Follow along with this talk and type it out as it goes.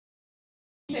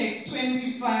Take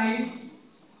 25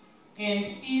 and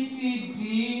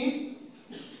ECD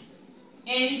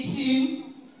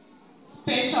 18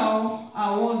 special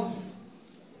awards.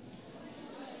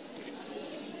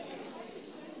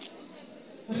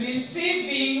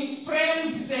 Receiving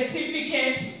framed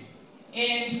certificate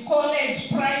and college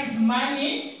prize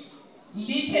money,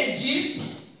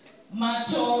 liturgist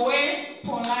Matowe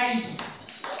Polite.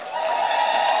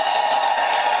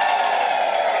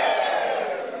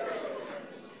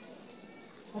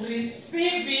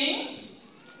 Receiving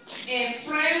a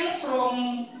friend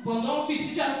from Bondolfi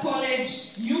Teachers College,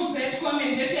 UZ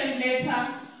commendation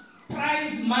letter,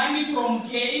 prize money from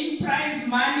game, prize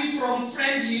money from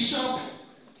friendly shop,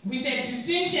 with a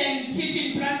distinction in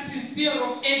teaching practice, theory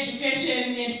of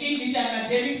education and English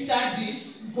academic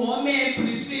study, Gome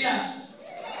Priscilla.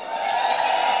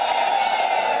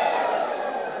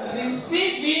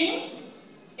 Receiving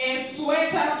a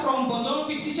sweater from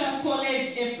Bondolfi Teachers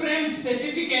College, a framed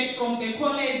certificate from the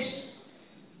college,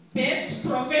 best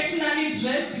professionally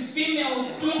dressed female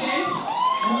student,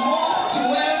 most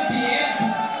well-behaved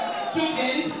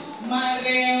student,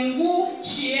 Marengu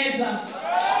Chieza.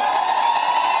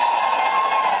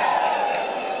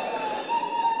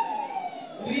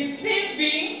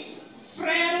 Receiving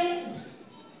friend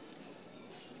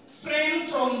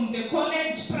from the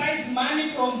college, prize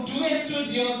money from Due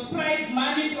Studios, prize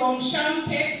money from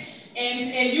Shampek, and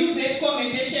a UZ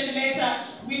commendation letter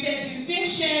with a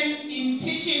distinction in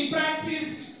teaching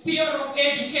practice, theory of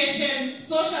education,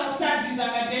 social studies,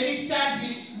 academic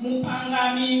study,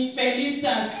 Mupangami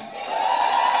Felistas.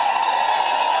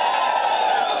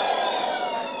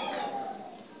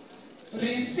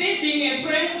 Receiving a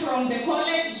friend from the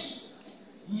college,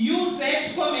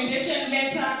 UZ commendation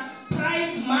letter,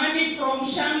 prize money from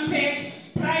Shampek,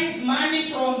 prize money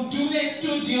from Due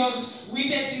Studios, with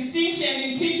a distinction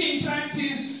in teaching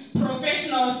practice,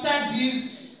 professional studies,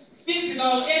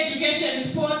 physical education,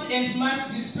 sport and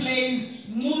mass displays,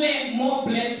 Mume More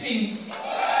Blessing.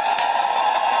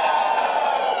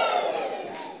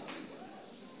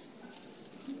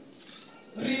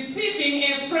 Receiving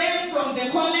a friend from the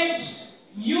college,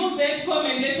 UZ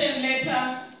commendation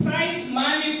letter, prize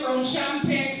money from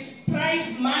Shampek,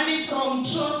 prize money from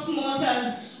Tross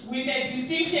Motors, with a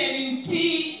distinction in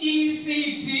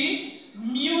TECD,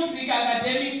 music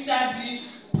academic study,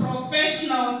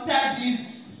 professional studies,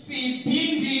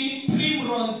 Sibindi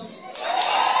Primrose.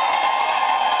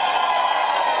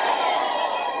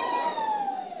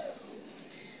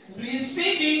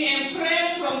 Receiving a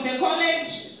friend from the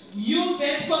college,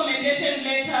 UZ commendation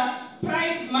letter,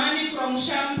 prize money from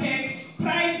Shampek,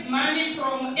 prize money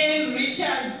from N.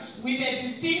 Richards, with a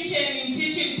distinction in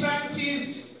teaching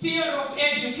practice, theory of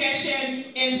education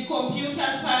and computer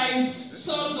science,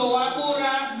 Sozo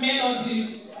Wabura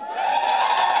Melody.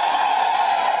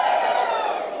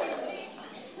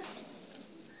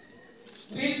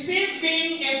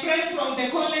 Receiving a friend from the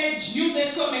college,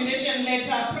 UZ commendation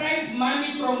letter, prize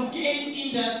money from game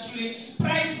industry,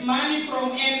 prize money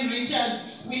from N. Richards,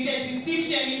 with a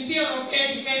distinction in theory of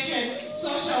education,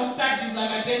 social studies,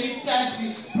 academic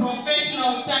studies,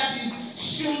 professional studies,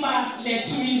 Shumba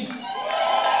Letwin.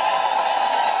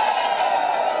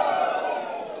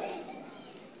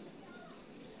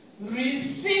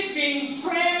 Receiving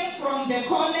friends from the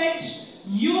college,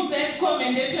 UZ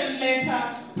commendation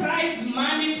letter, prize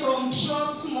money from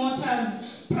Tross Motors,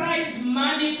 prize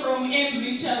money from N.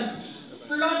 Richards,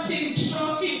 floating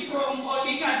trophy from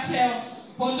Olikatel,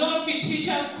 Bondolfi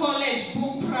Teachers College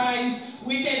book prize,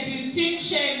 with a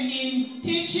distinction in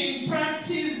teaching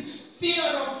practice, theory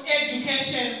of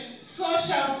education,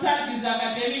 social studies,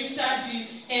 academic study,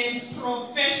 and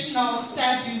professional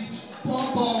studies,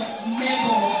 Bobo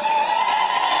Mebo.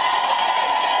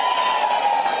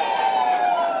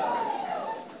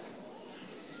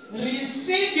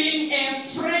 Receiving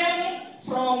a frame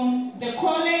from the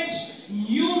college,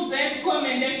 UZ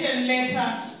commendation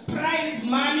letter, prize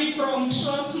money from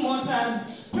Tross Motors,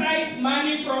 prize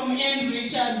money from N.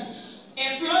 Richards,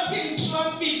 a floating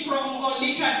trophy from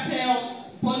Olikatel,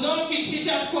 Bondolfi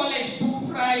Teachers College book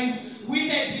prize,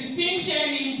 with a distinction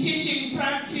in teaching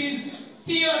practice,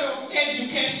 theory of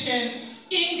education,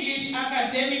 English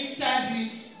academic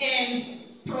study, and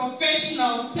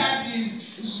professional studies,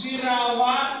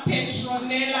 Jirawa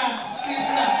Petronella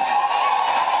Sister.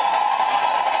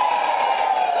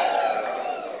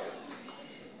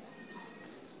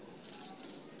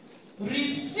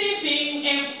 Receiving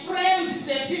a framed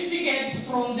certificate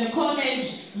from the college,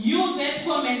 UZ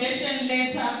commendation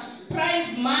letter,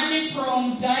 prize money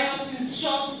from Diocese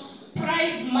Shop,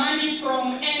 prize money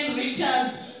from N.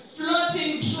 Richards,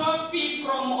 floating trophy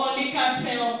from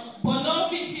Olikatel,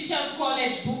 Bondolfi Teachers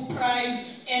College book prize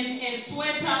and a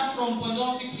sweater from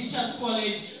Bondolfi Teachers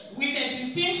College with a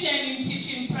distinction in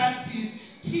teaching practice,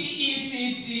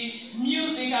 TECD,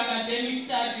 music, academic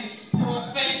studies,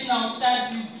 professional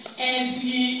studies, and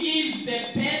he is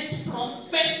the best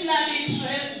professionally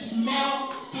dressed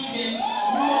male student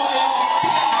royal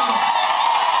campus.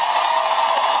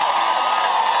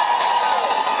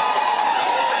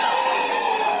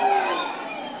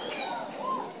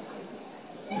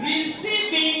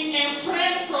 Receiving a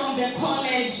friend from the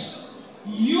college,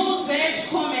 UZ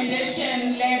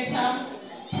commendation letter,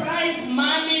 prize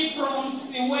money from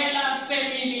Siwela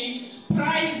family,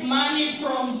 prize money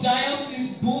from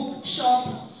Diocese Bookshop,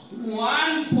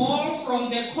 1 ball from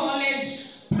the college,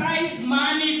 prize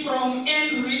money from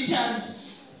N. Richards,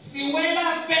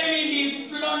 Siwela family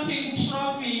floating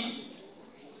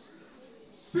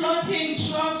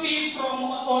trophy from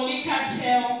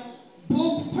Olikatel,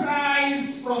 book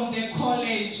prize from the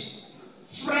college,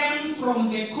 frame from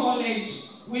the college,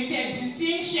 with a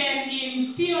distinction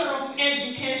in theory of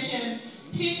education,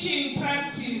 teaching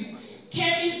practice,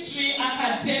 chemistry,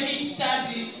 academic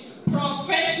study,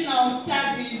 professional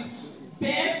studies,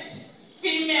 best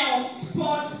female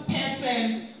sports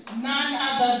person, none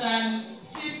other than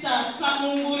Sister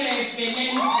Samungure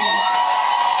Belenzi.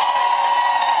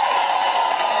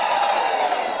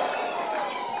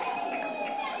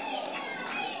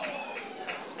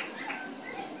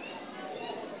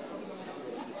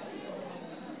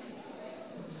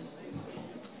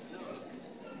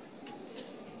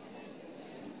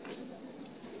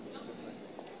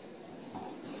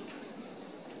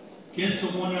 Guest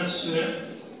of honor, sir,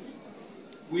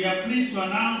 we are pleased to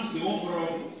announce the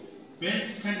overall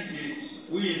best candidate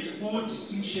who has 4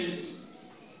 distinctions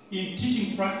in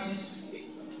teaching practice,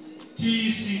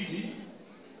 TECD,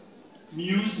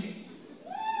 music,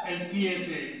 and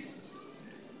PSA.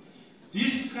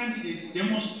 This candidate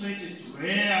demonstrated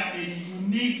rare and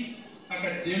unique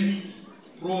academic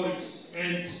prowess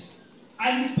and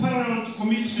unparalleled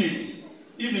commitment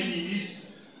even in his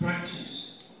practice.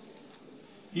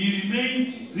 He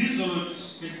remained resolute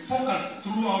and focused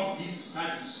throughout his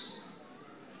studies.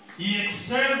 He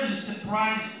excelled and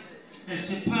surprised and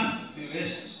surpassed the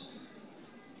rest.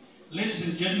 Ladies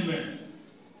and gentlemen,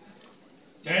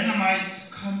 dynamite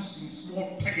comes in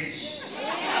small packages.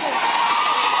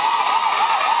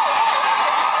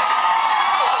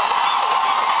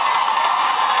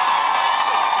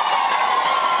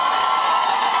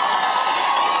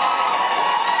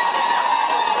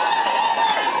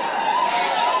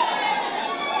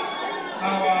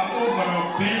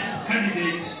 Best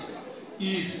candidate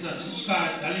is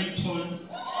Tashishka Darlington.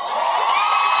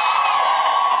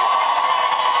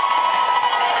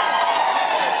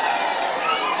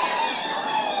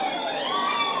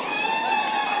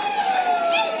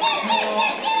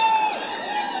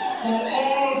 For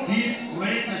all this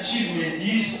great achievement,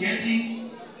 he is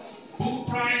getting book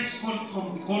prize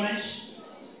from the college,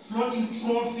 floating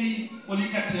trophy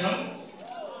Olikatel,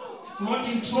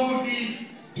 floating trophy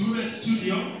Dure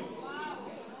Studio,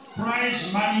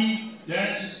 prize money,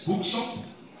 Diocese Bookshop,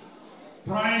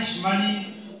 prize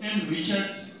money, N.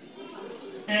 Richards,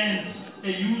 and a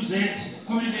UZ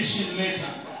commendation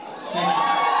letter. Thank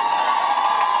you.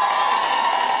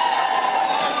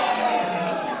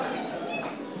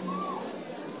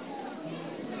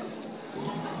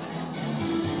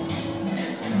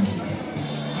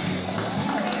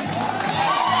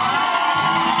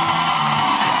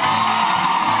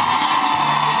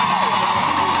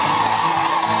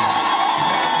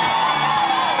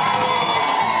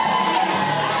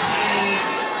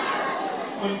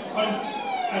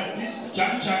 At this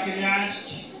juncture, can I ask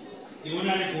the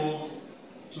Honorable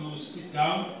to sit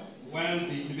down while the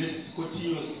university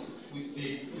continues with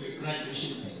the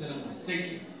graduation ceremony. Thank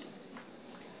you.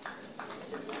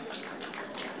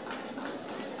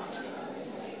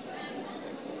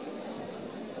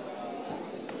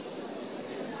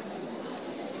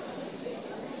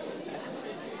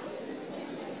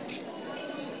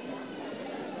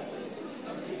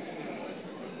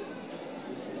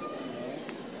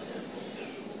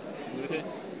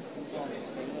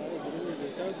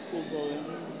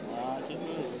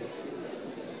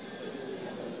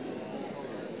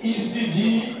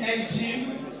 ECD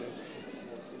 18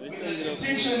 with a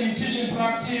distinction in teaching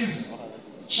practice,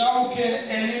 Chauke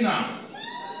Elina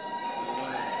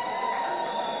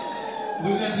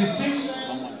with a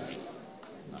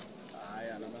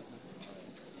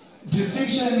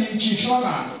distinction in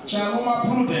Chishona, Charuma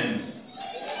Prudence,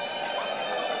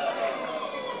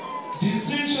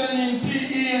 distinction in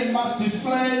PE and math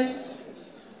display,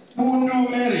 Bundu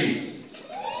Mary.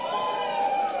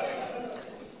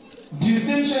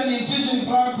 Distinction in teaching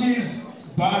practice,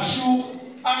 Bashu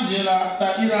Angela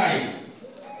Dadirai.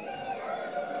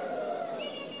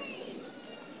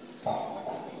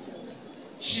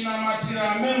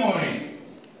 Shinamatira memory.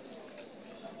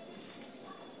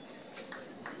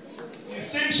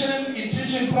 Distinction in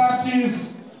teaching practice,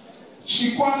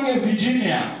 Chikwange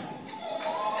Virginia.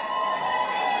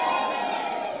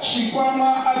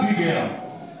 Chikwama Abigail.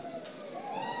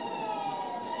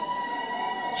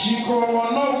 Chiko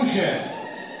Wonobuche.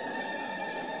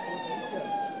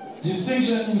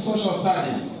 Distinction in social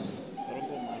studies.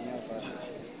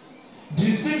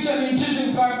 Distinction in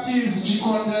teaching practice,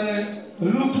 Chikondere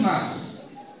Luknas.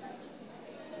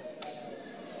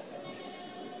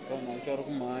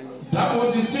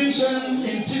 Double distinction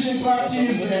in teaching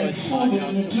practice and food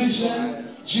and nutrition,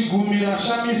 Chigumira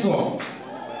Shamiso.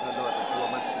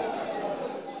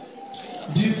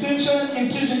 Distinction in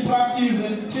teaching practice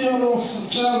and theory of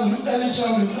early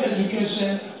childhood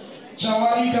education,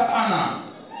 Chawarika Anna.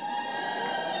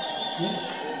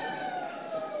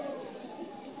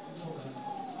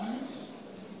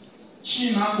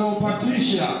 Chinago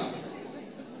Patricia.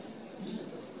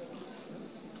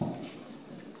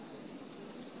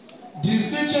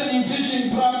 Distinction in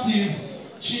teaching practice,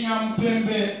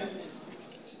 Chinyampembe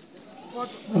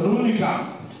Runika.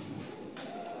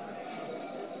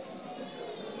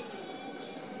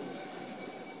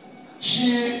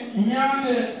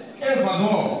 Chinyande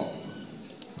Evador.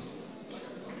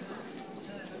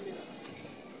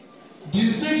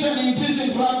 Distinction in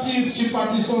teaching practice,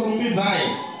 Chipatiso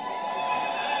Rumizai.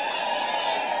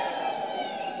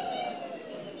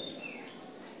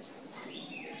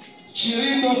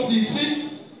 Chirindo Titi,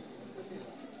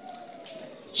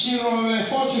 Chirowe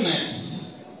Fortunate,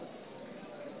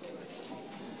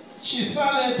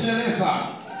 Chisale Teresa.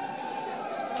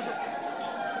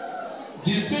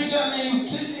 Distinction in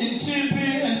TP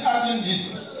and art and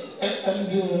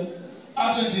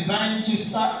design,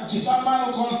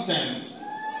 Chisamano Constance.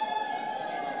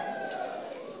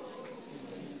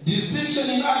 Distinction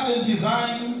in art and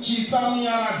design, Chisamu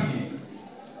Yarati.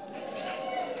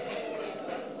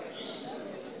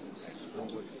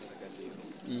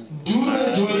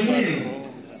 Dure Joelin.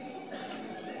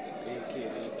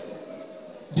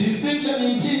 Distinction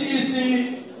in TEC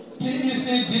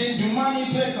Dumani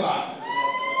Tekla.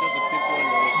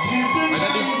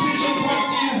 Distinction in teaching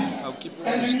practice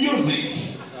and music,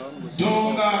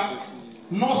 Donga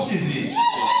Nosizi.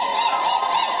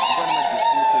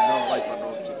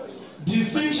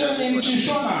 Distinction in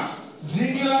Chishona,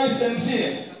 Zingila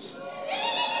Sensei.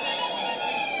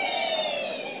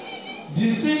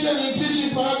 Distinction in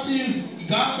teaching practice,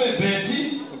 Gambe Betty.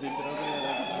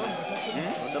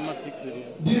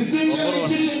 Distinction in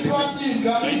teaching practice,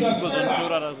 Gabiza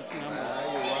Stella.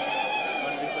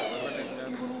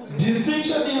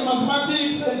 Distinction in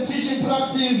mathematics and teaching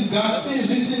practice, Garci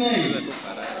Risinei.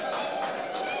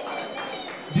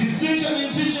 Distinction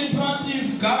in teaching practice,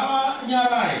 Gawa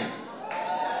Nyarai.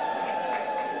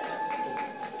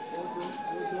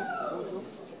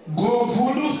 Go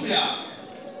Pulusia.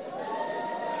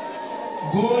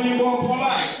 Go Rimbo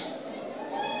Polite.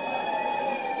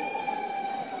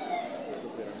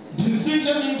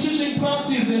 Distinction in teaching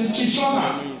practice in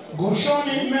Chishona, Go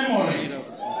Shomi Memory.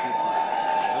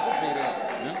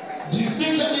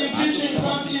 Distinction in teaching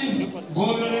practice,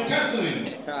 Golden Catherine.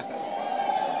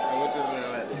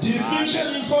 Distinction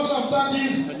in social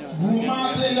studies,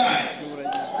 Guma Tendai.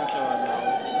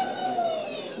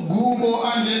 Gubo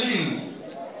Angeline.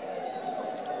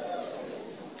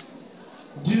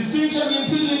 Distinction in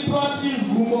teaching practice,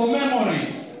 Gubo Memory.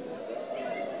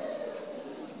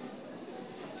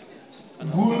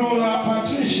 Gunora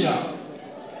Patricia.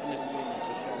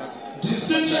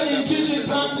 Distinction in teaching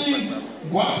practice,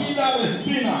 Guatida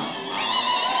Respina.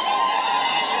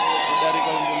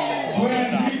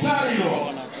 Gwen Vitario.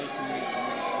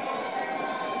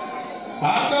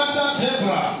 Agata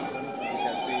Debra.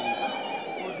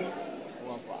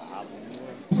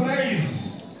 Praise.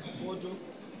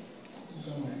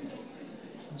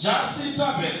 Jassy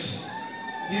Tabet.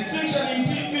 Distinction in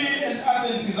TP and art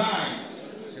and design.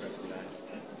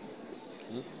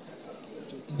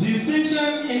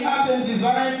 Distinction in art and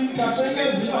design,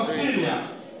 Kasenge Auxilia.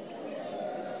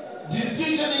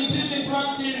 Distinction in teaching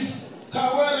practice,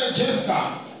 Kawere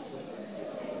Jessica.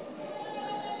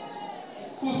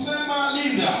 Kusema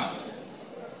Linda.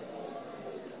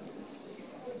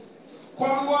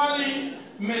 Kwangwani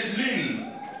Medlin.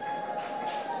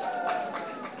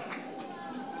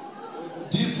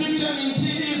 Distinction in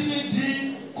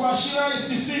TECD, Kwashira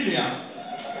Cecilia.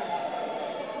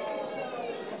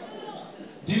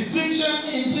 Distinction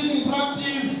in teaching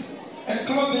practice and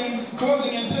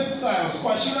clothing and textile. textiles,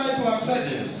 Kwashira to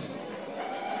Accedis.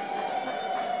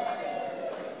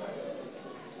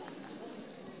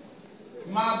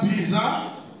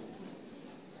 Mabiza.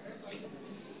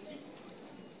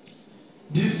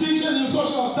 Distinction in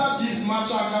social studies,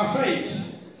 Machaga faith.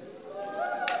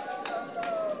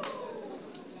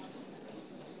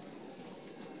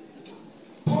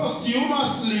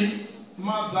 Posthumously,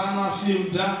 Mazana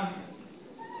Filda.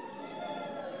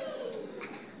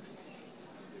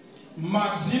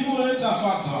 Mazimureta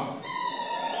Fata.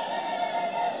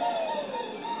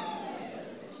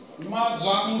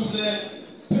 Majamuse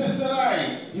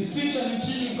Peserai. Distinction in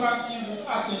teaching practice,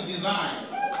 art and design.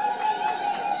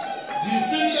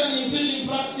 Distinction in teaching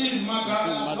practice,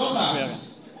 Magadokas.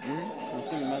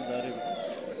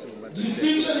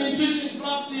 Distinction in teaching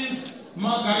practice,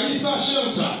 Magaisa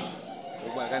Shelter.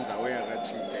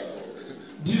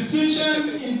 Distinction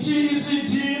in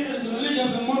TECD and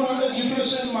religious and moral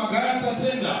education, Magayata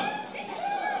Tenda.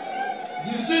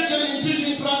 Distinction in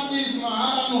teaching practice,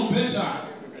 Mahara no Beta.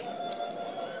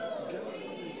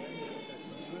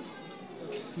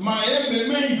 Maebe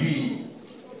maybe.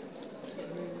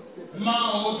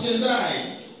 Ma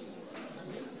Otendai.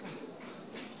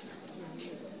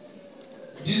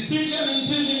 Distinction in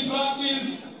teaching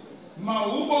practice,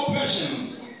 Maubo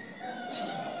patience.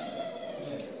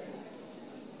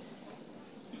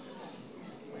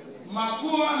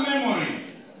 Makua memory.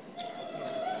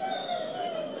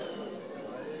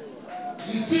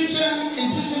 Distinction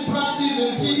in teaching practice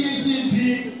and TECD,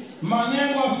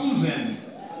 Manengwa Susan.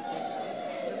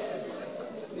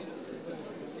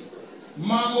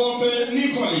 Magombe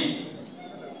Nicoli.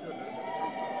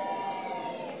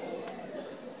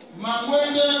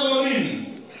 Magwende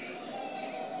Lorin.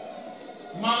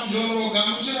 Manjoro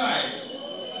Gamchai.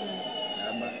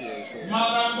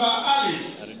 Maramba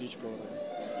Alice.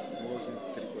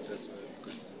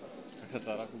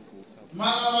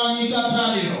 Maravanyika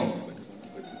Tariro.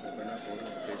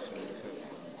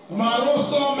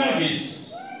 Maroso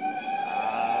Mavis.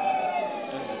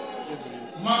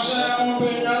 Mashaya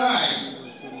Mbenyarai.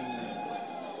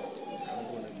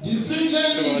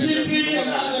 Distinction in GP and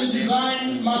art and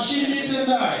design, Machine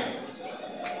Tendai.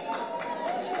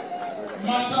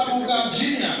 Matabuka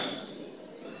Genius.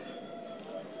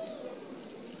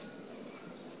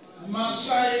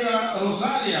 Mashaira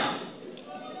Rosalia.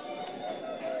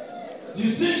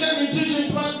 Distinction in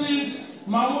teaching practice,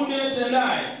 Maunde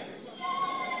Tendai.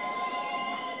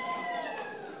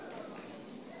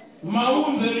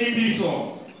 Maunde Limbiso.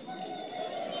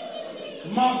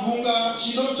 Mavunga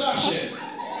Chinochashe.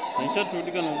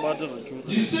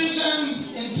 Distinctions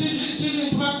in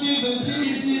teaching practice and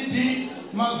TECD,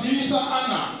 Mazivisa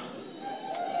Anna.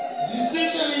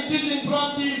 Distinction in teaching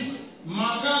practice,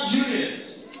 Maka Juliet.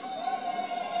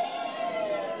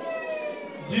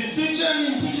 Distinction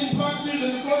in teaching practice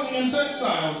and clothing and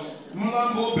textiles,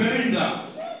 Mulambo Berinda.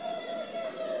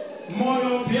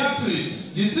 Moyo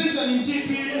Beatrice. Distinction in TP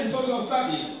and social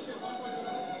studies,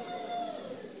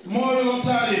 Moyo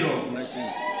Tariro.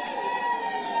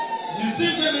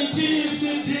 Distinction in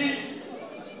TECD,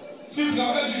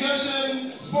 physical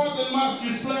education, sport and math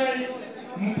display,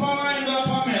 Mpawaenda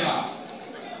Pamela.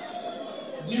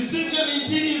 Distinction in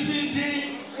TECD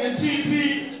and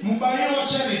TP, Mubayo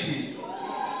Charity.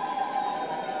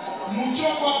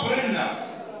 Muchokwa Brenda.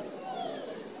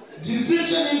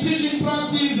 Distinction in teaching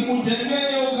practice,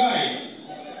 Mutengeye Ogai.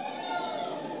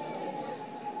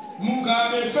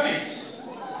 Mugabe Faith.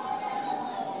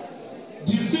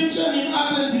 Distinction in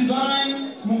art and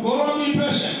design, Mugoromi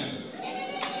Patience.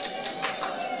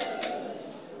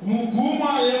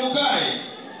 Muguma Yeogai.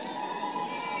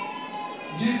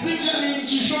 Distinction in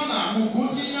Chishona,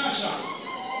 Muguti Nyasha.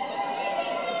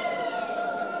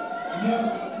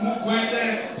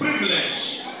 Mukwende Privilege.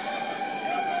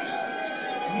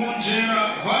 Mujera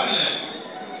Violence.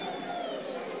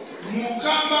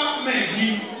 Mukamba Megi.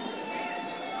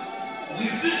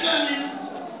 Distinction in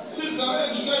physical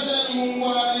education,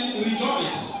 Mungwari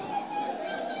Rejoice.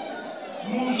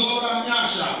 Munzora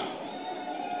Nyasha.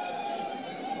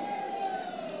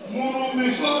 Murumbi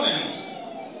Florence.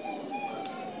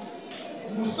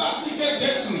 Musasike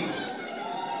Gertrude.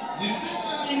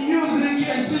 Distinction in music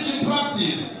and teaching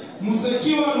practice,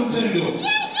 Musekiwa Lutendo.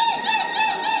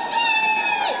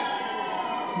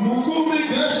 Mukumi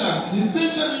Gracious.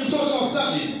 Distinction in social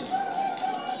studies,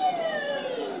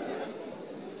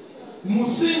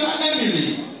 Musinga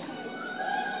Emily.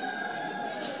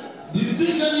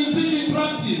 Distinction in teaching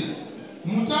practice,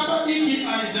 Mutaba Iki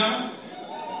Aida.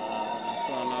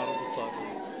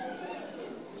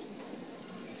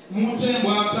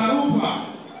 Mutengwa Tarupa.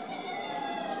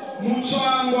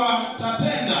 Muchwangwa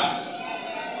Tatenda.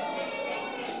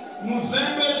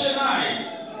 Muzembe Chennai.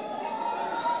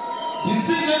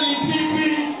 Distinction in TP,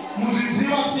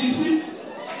 Muzidziwa Tsitsi.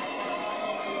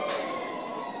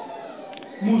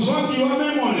 Muzwaki wa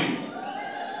memory.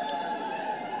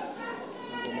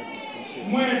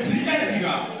 Mwezi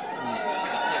Edgar.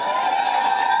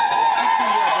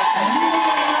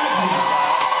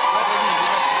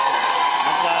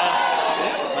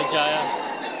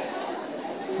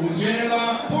 Ujela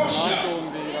Posha.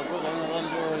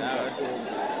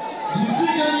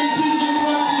 Distinction in teaching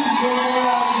practice,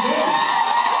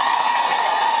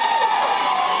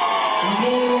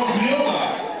 Yola Viola.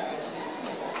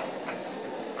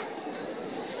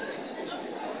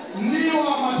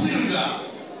 Niwa Matilda.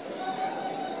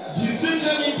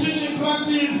 Distinction in teaching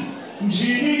practice,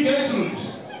 Njini Gertrude.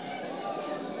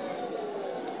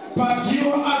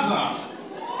 Pagio Aza.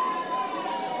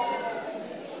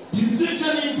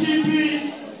 Distinction in TP,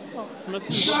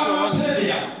 Charlotte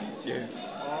Telia.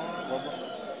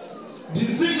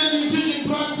 Distinction in teaching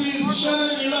practice,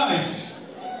 Sharing Life.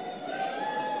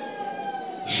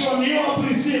 Shonio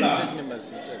Priscilla.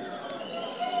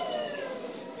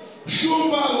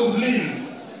 Shumba Roslyn.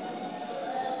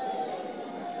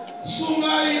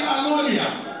 Sungai Anolia.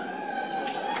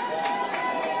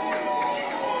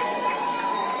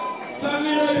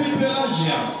 Tamile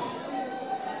Pelagia.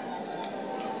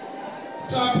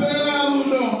 Tapera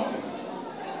Luno.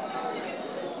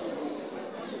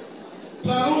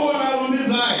 Taruo na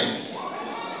Rumizai.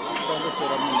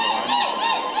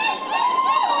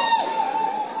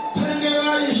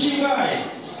 Tengera Ishigai.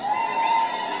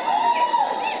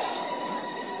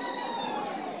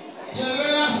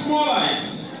 Tengera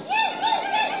Smallites.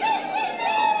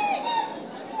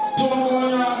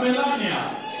 Togoya Melania.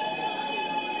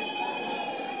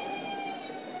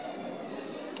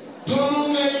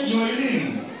 Tonunge Joylin.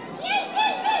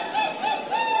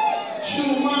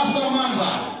 Shuma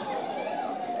Samantha.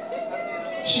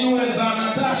 Chiweza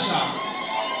Natasha.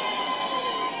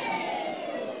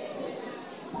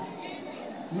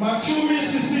 Machumi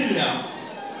Cecilia.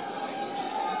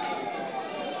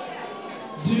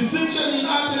 Distinction in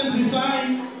Art and Design,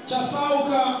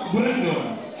 Chasauka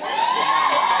Brandon.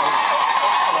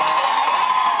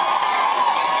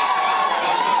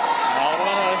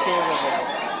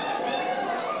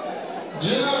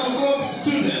 General Course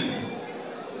Students.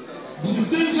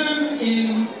 Distinction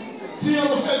in Theory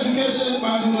of Education,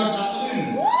 Badura Jacqueline.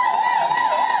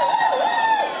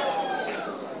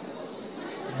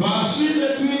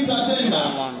 Bashir Twin Tatenda.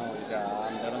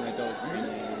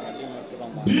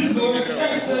 Bizo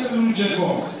Esther Lujeko.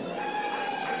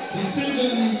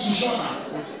 Distinction in Chishona.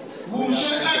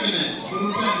 Wushe Agnes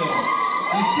Rutendo.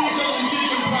 Distinction in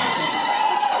Teaching Practice.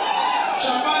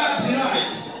 Shabara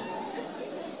Delight.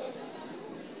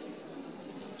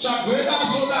 Chagweda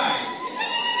Sodai.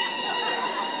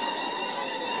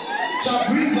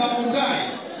 Chabriza Mugai.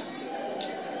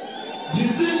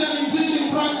 Distinction in Teaching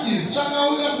Practice,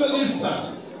 Chakauga Felicitas.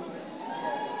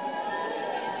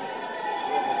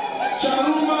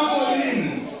 Charuma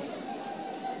Olin.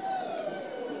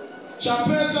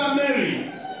 Chapeta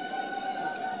Mary.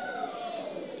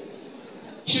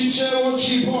 Chichero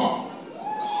Chipo.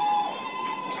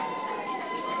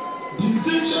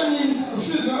 Distinction in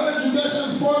Physical Education,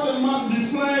 Sport and Math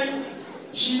Display,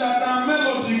 Shidada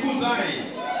Melody Kutai.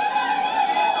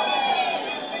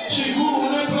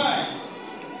 Chiguru Pride.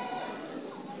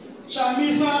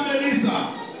 Chamisa Melissa.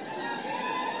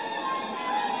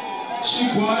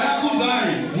 Chiguaya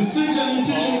Kuzai. Distinction in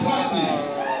Teaching Practice.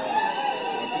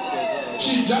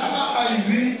 Chijaka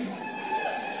Ivy.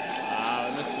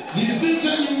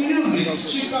 Distinction in Music.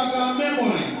 Chikaka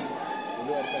Memory.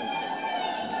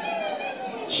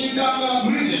 Chikaka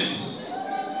Bridges.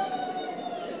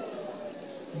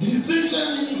 Distinction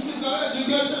in Physical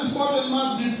Education, Sport and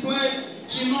Math Display,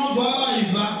 Chino Dwala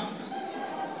Isa.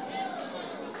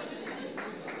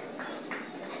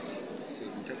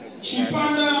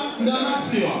 Chipanda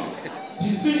Ndanaxio.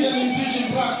 Distinction in Teaching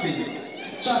Practice,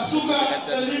 Chasuka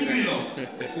Elibilo.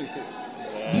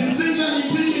 Distinction in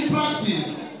Teaching Practice,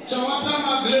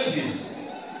 Chawatama Gladys.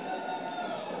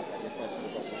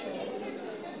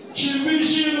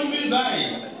 Chimishi Lumizai.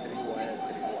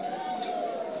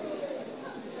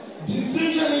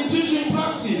 Distinction in Teaching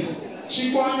Practice,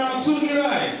 Chikwanya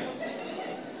Tunirai.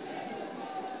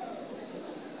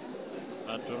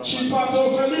 Chipato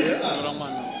Felicitas.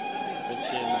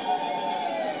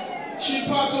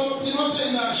 Chipato Tinote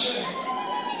Nashe.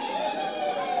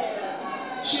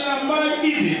 Chirambai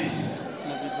Edith.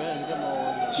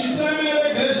 Chitemere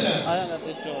Gracious.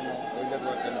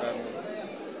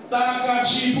 Taka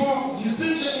Chipo,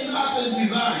 Distinction in Art and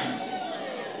Design.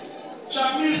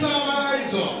 Chamisa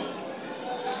Maraizo.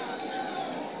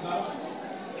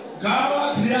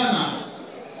 Gawa Triana.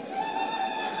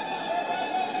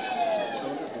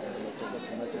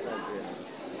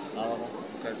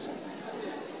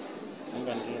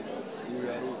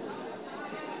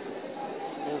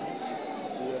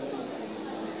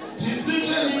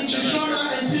 Distinction in Chishona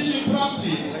and teaching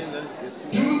practice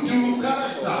due to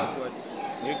character.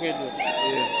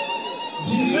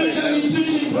 Distinction in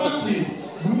teaching practice,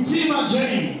 Butima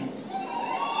Jane.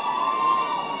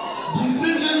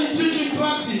 Distinction in teaching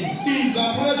practice is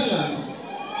precious.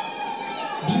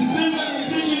 Distinction in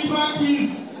teaching practice,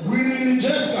 Gwini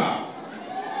Jessica.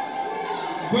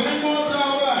 Gwenmota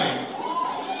Orai.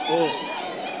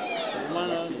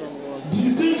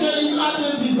 Distinction in art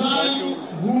and design,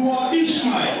 Guma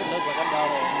Ishmael.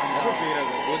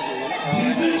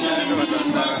 Distinction in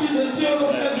teaching practice and theory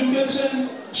of education,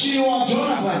 Chiwa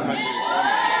Jonathan.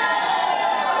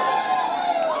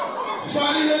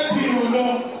 Faride Pirulo.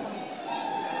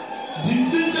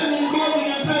 Distinction in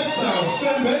clothing and textiles,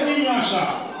 Sembeni Nyasha.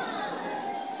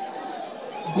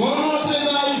 Gono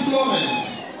Tenai Florence.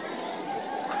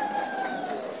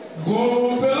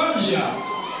 Go Pelagia.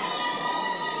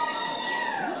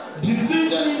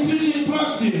 Distinction in teaching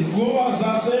practice, Goa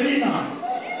Zaserina.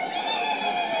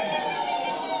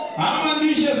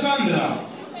 Amandisha Sandra.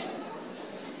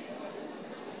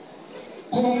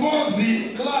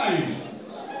 Kombozi Clive.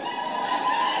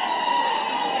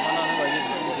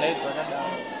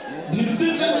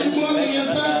 Distinction in clothing and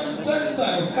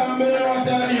textiles, Canberra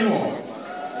Tariro.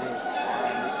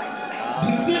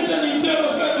 Distinction in theory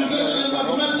of education and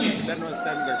mathematics,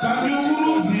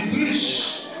 Kanyuru Zidrish.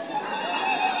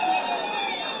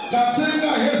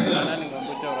 Katenga Heza.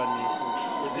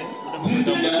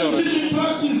 Distinction in teaching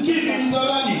practice, Kim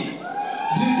Mtalani.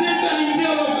 Distinction in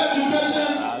theory of education,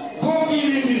 Kogi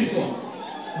Limiso.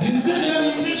 Distinction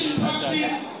in teaching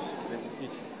practice,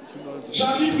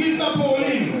 Charlie Pisa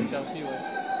Pauline.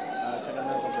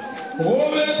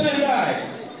 Ove Tendai.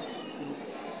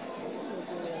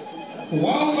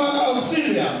 Waumaga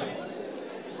Auxilia.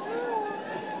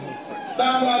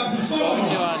 Tamba Zisoma.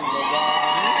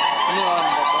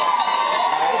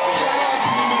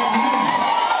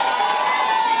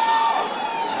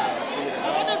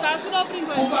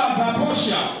 Kuba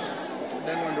Zaposha.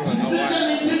 Distinction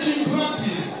in teaching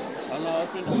practice.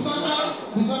 Kusagara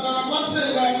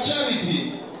Kwansenga charity.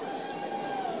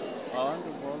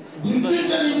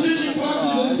 Distinction in teaching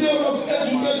practice and theory of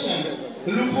education.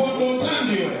 Lupondo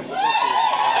Tandiwe.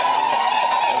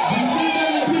 Distinction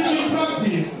in teaching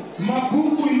practice.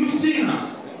 Mabuku Justina.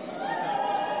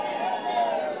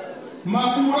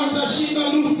 Makurata Shika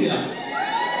Lucia.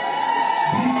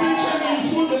 Distinction in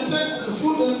food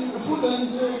and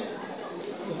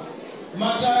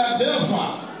Machaya Delpha.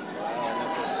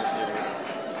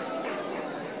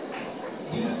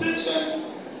 Distinction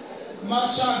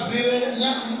Machazire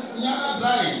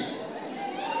Nyakazai.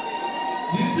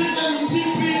 Distinction in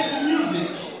TV and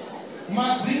music,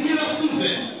 Mazingira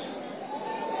Susan.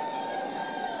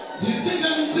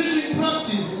 Distinction in teaching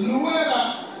practice, Luera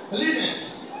Linux.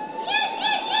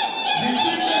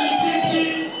 Distinction in TV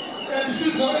and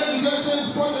physical education,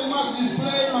 sport and mass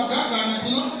display, Magaga and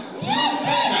Tino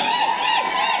Tenda.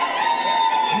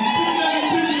 Distinction in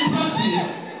teaching practice,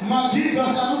 Magiga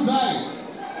Sanuzai.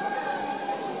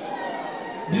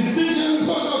 Distinction in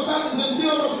social studies and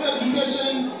theory of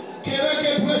education,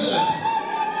 Kereke Precious.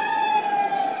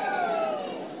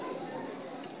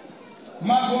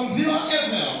 Magonzila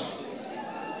Evel.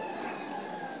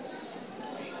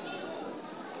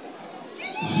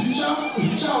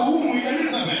 Vicha Umu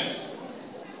Elizabeth.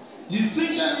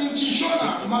 Distinction in Chishona,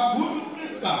 Magudu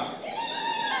Krista.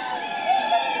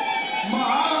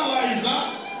 Mahara Liza.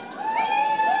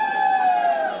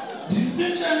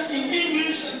 Distinction in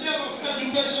English and theory of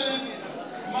education,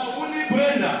 Mawuni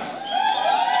Brenda.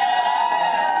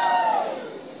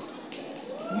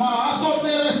 Maaso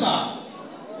Teresa.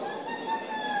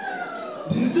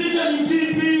 Distinction in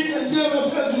TP and theory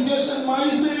of education,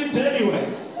 Maisiri Teliwe.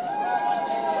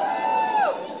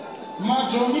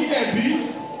 Majomi Ebi.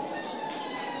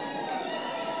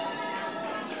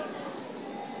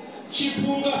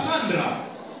 Chipunga Sandra.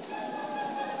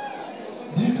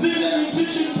 Distinction in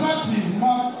teaching practice,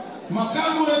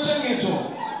 Makamure Chengeto.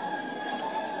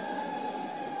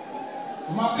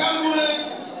 Makamure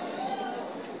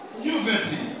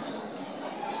Uveti.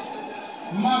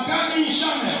 Makani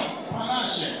Shamel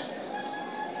Panashe.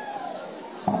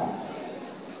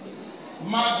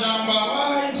 Majamba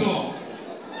Walaito.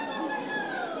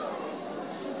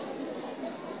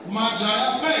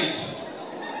 Majaya Faith.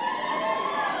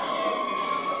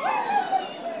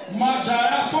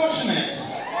 Majaya Fortunate.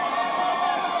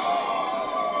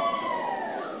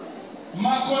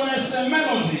 Makonese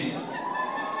melody.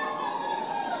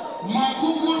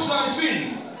 Makuku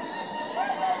trifin.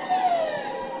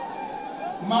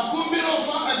 Makubiro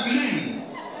fa adlin.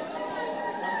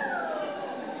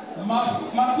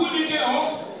 Makudike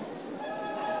hope.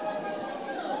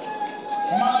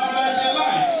 Malureke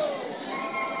life.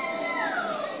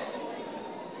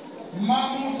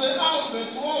 Mamute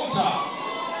Albert Walter.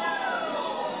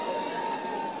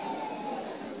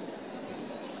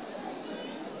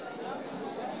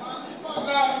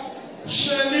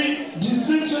 Shelley,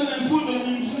 distinction in food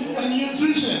and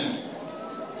nutrition.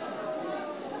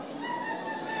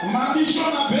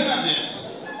 Madishona Bernadette,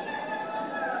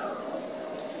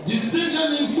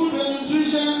 distinction in food and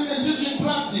nutrition and teaching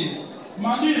practice.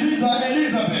 Manivita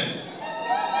Elizabeth.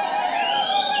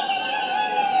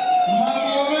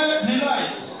 Mangore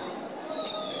Delight.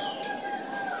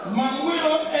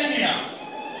 Manguiro Enya.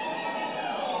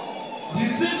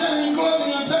 Distinction in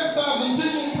clothing and textiles and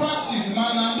teaching practice.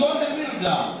 Manando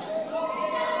Emilda.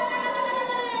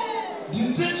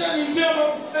 Distinction in field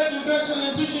of education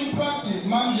and teaching practice.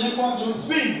 Manjekwa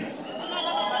Josephine.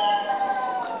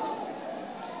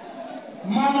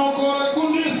 Manokore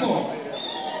Kundiso.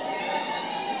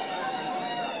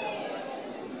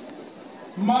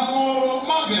 Manoro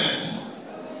Margaret.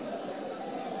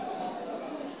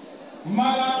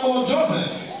 Marango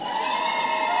Joseph.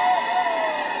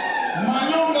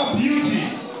 Manyonga Beauty.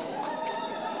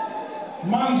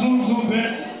 Manzuzu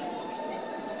Betty.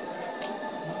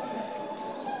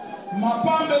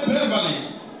 Mapambe Beverly.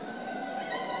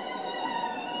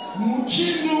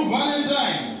 Muchindu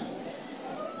Valentine.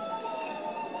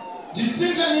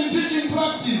 Distinction in teaching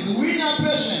practice. Winner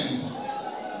Patience.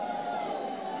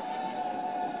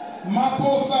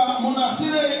 Maposa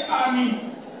Munasire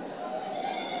Ani.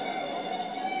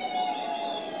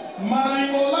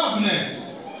 Marimo Loveness.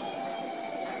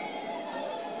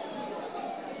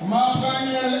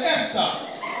 Mapaniel Esther.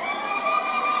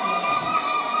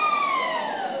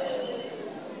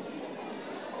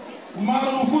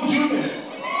 Marufu Juliet.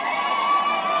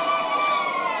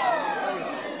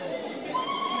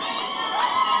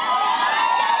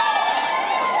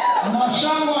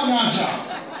 Nashangwa Nyasha.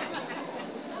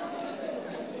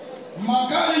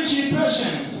 Makarichi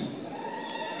Patience.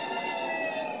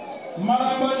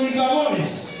 Marabanyika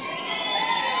Lois.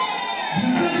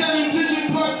 Distinction in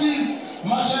teaching practice.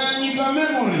 Mashayanyika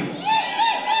Memory.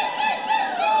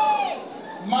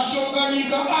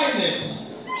 Mashonganyika Islet.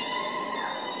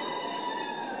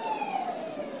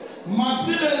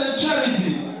 Matilele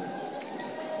Charity.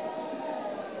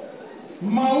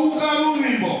 Mauka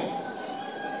Lumimbo.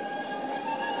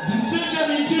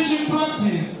 Distinction in teaching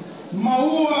practice.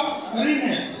 Maua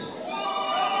Rinet.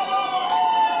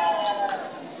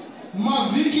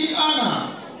 Maviki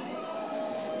Anna.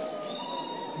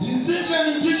 Distinction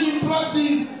in teaching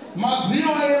practice.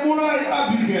 Maximo Emurai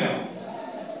Abigail.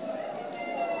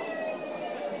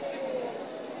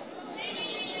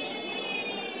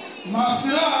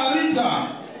 Masira Arita.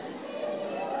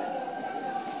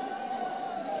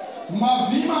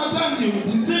 Mavima Tandio.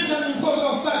 Distinction in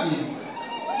social studies.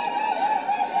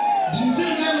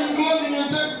 Distinction in clothing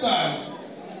and textiles.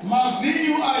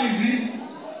 Mavinu Ivy.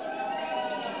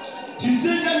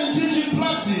 Distinction in teaching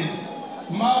practice.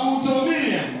 Mabuto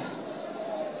Miriam.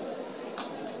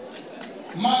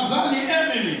 Mazani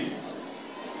Emily.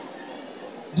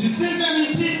 Distinction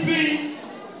in TP.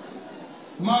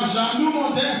 Majandu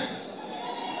Modeste.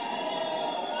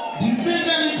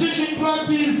 Distinction in teaching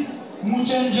practice.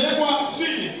 Muchenjekwa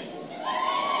Phyllis.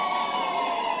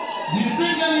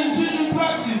 Distinction in teaching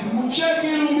practice.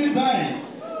 Mucheki Lumidai.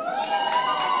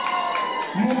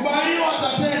 Mubari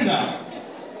Watatenda.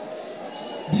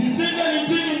 Distinction in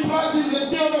teaching practice, the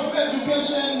field of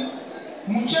education.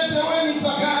 Muchete Weni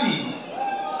Takani.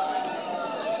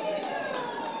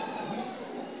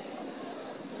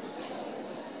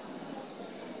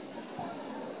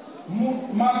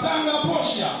 Matanga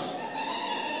Posha.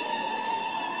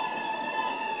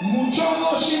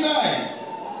 Muchono Shindai.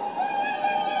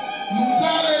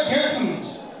 Mutare Gertrude.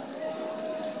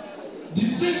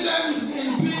 Distinctions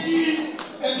in PE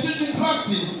and teaching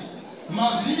practice.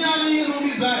 Maziani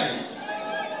Rumizai.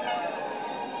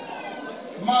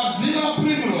 Mazina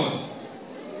Primrose.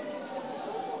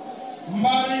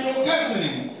 Marino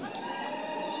Catherine.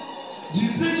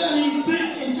 Distinction in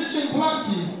teaching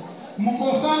practice.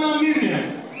 Mukosana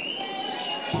Miriam.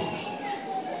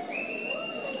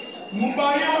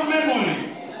 Mubayo Memory.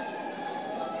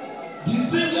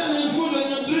 Distinction in food and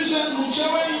nutrition.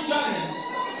 Mucheweni Talents.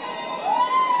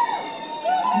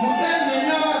 Mudende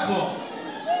Nyarazo.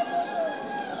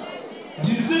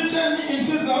 Distinction in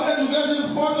physical education,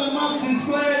 sport and mass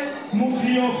display.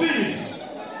 Mukio Phyllis.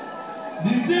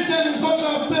 Distinction in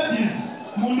social studies,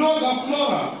 Mundoga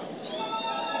Flora.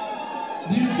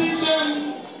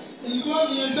 Distinction in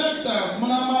clothing and textiles,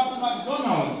 Munamata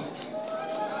McDonald.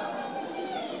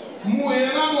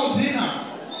 Mueramo Dina.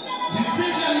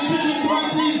 Distinction in teaching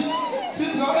practice,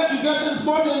 physical education,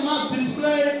 sport and mass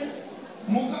display,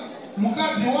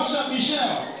 Mukadiwasha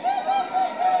Michelle.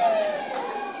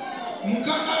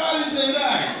 Mukakawali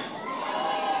Tendai.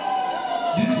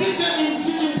 Distinction in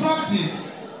teaching practice,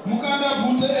 Mukanda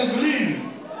Bute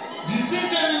Evelyn.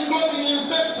 Distinction in clothing and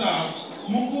textiles,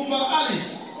 Mukumba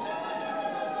Alice.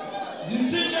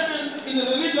 Distinction in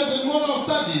religious and moral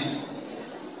studies,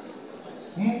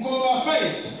 Mukoba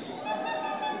Faith.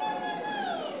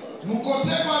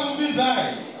 Mukotekwa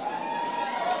Lubizai.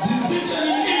 Distinction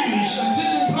in English and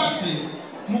teaching practice,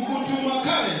 Mukutuma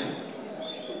Karen.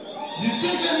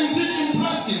 Distinction in teaching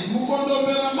practice,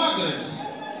 Mukondobela Margaret.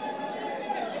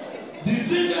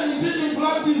 Distinction in teaching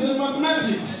practice and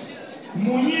mathematics,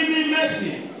 Munyimi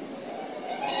Messi.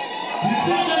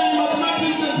 Distinction in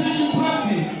mathematics and teaching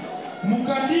practice,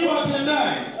 Mukandiwa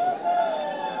Tendai.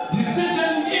 Distinction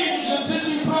in English and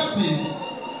teaching practice,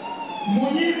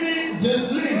 Munyimi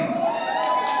Deslin.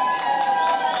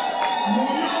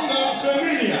 Munyonga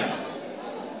Familia.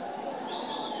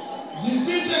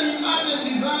 Distinction in art and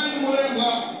design,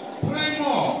 Murenga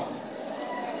Primo.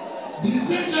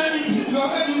 Distinction in physical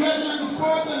education,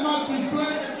 sports and math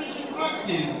display and teaching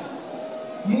practice,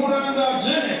 Muranda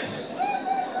Janet.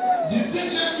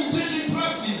 Distinction in teaching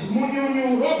practice,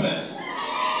 Munyunyu Robert.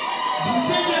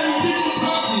 Distinction in teaching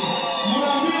practice,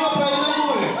 Murambila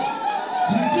Pailamoe.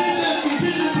 Distinction in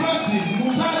teaching practice,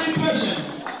 Mutali Patience.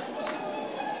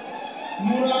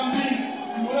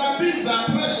 Murambiza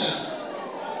Precious.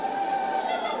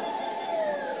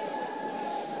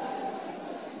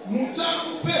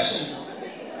 Mutaku Patience.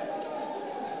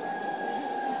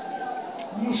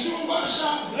 Mushumbasha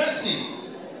Blessing.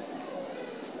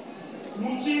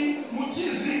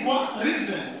 Mutizigwa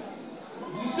Reason.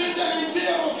 Distinction in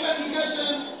theory of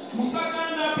education,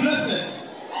 Musakanda Blessed.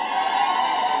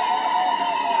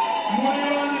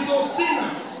 Muriwandi Sostina.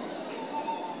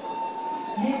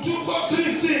 Mutupa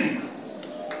Christine.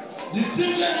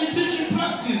 Distinction in teaching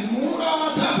practice, Mura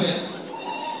Matabet.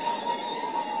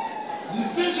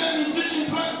 Distinction in teaching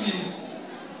practice,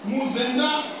 Muzenda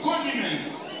Condiments.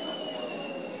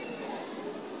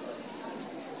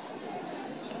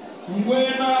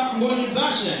 Ngwena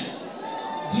Modernisation.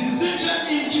 Distinction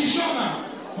in Chishona,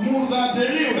 Muza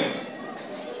Deliwe.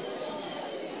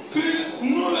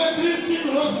 Nule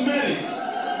Christine Rosemary.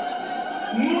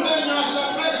 Nule Nasha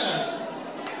Precious.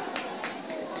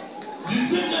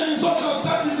 Distinction in social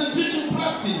studies and teaching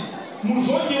practice,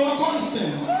 Muzoni wa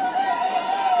Constance.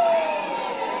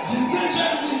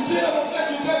 Distinction in theory of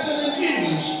education and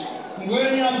English,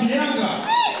 Ngwenya Bianca.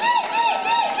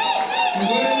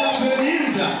 Ngwenya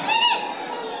Belinda.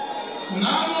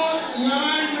 Namo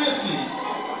Nyarai Messi.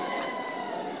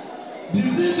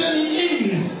 Distinction in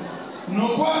English,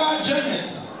 Nokwara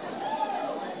Janet.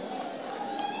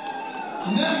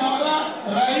 Nemara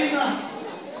Raina.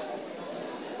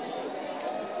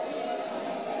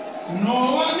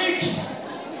 Noah Nick.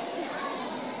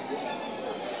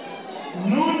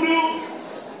 Nundu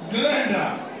Glenda.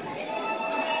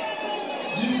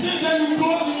 Distinction in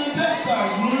clothing and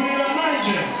textiles, Nunira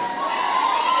Niger.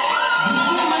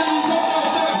 Distinction in social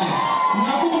studies,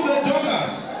 Nabude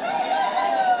Douglas.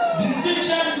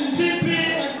 Distinction in TP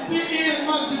and PE and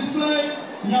mass display,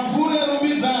 Nyabure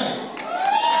Rubizai.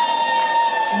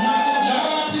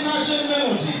 Nyakujara Tinashe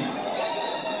Melody.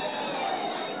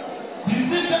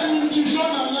 Distinction in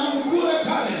Chishona, Nyamukure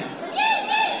Karen.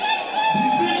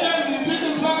 Distinction in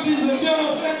teaching practice, the theory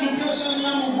of education,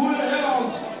 Nyamukure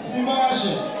Herald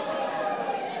Simbarashe.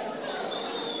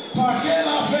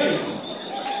 Pakela Faith.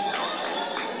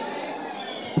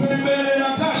 Pembele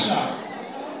Natasha.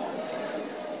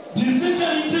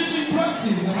 Distinction in teaching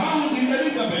practice, Round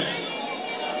Elizabeth.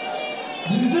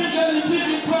 Distinction in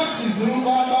teaching practice,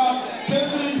 Rubaba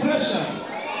Catherine Precious.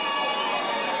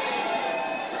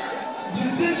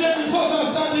 Distinction in social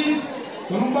studies,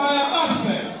 Rubaya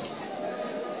Aspects.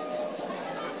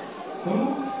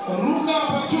 Ruka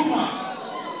Patuma.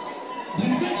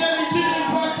 Distinction in teaching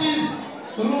practice,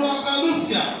 Ruraka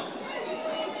Lucia.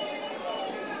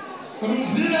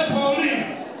 Ruzile Pauline.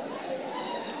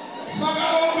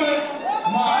 Sakarobe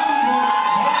Mahambo.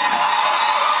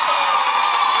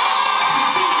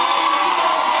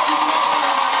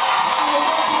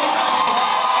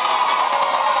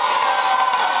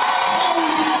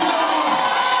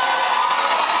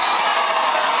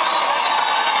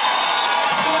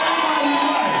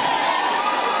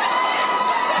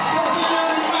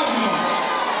 Distinction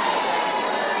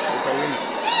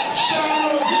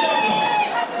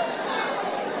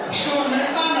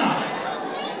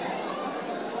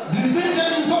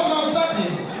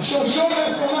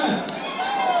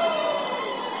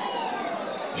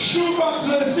Schubert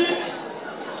Tracy.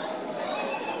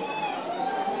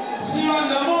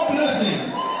 Siwanda more blessing.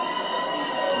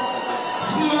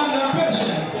 Siwanda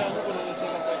patience.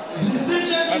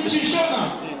 Distinction in Chishona.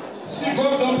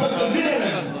 Sigodo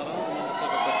perseverance.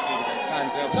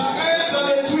 Takayeta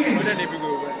the twin.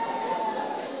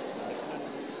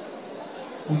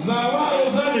 Zawaro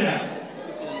Zadia.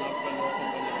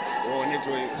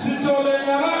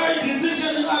 Sitolengarai,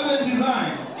 distinction in art and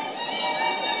design.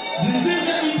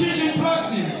 Distinction in teaching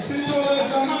practice. Sitole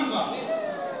Samantha.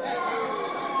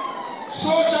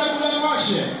 Socha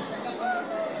Kulawashe.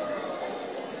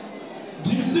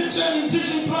 Distinction in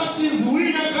teaching practice.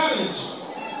 Winner courage.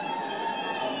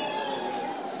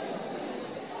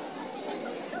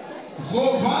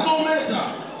 Vovano Meta.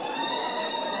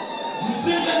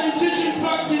 Distinction in teaching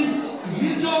practice.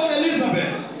 Vito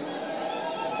Elizabeth.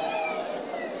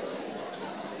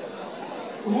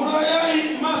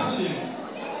 Urayai Muslim.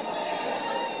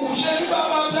 Ushemba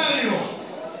Batario.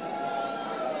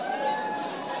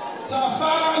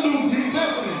 Tafara Luthi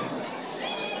Catherine.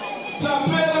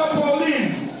 Tapera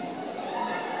Pauline.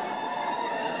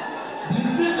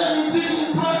 Distinction in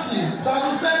teaching practice.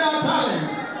 Tarusena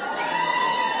talent.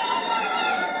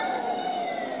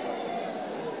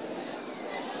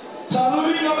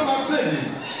 Tarumina Praxedis.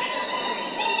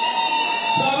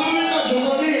 Tarumina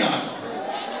Jogonia.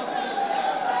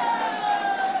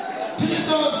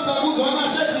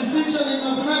 Distinction in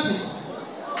mathematics.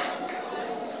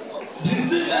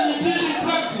 Distinction in teaching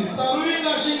practice.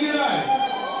 Taruinga Shingirai.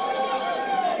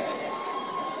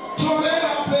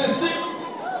 Torera Percy.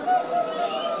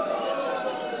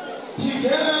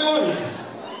 Tigera Lloyd.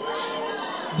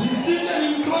 Distinction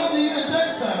in clothing and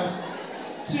textiles.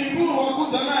 Timburu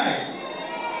Wakuzanai.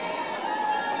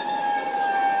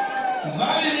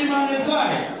 Zari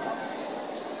Nimanetai.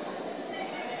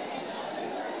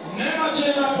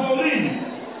 Chena Pauline.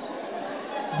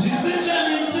 Distinction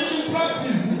in teaching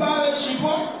practice, Bare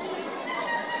Chipo.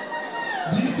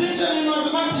 Distinction in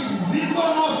mathematics, Zico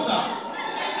Nosta.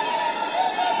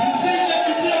 Distinction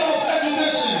in theory of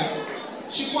education,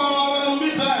 Chikwawa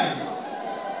Walumitai.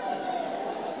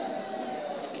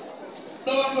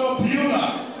 Dondo Piula.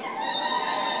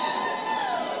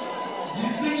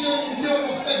 Distinction in theory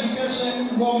of education,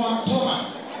 Goma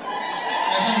Thomas.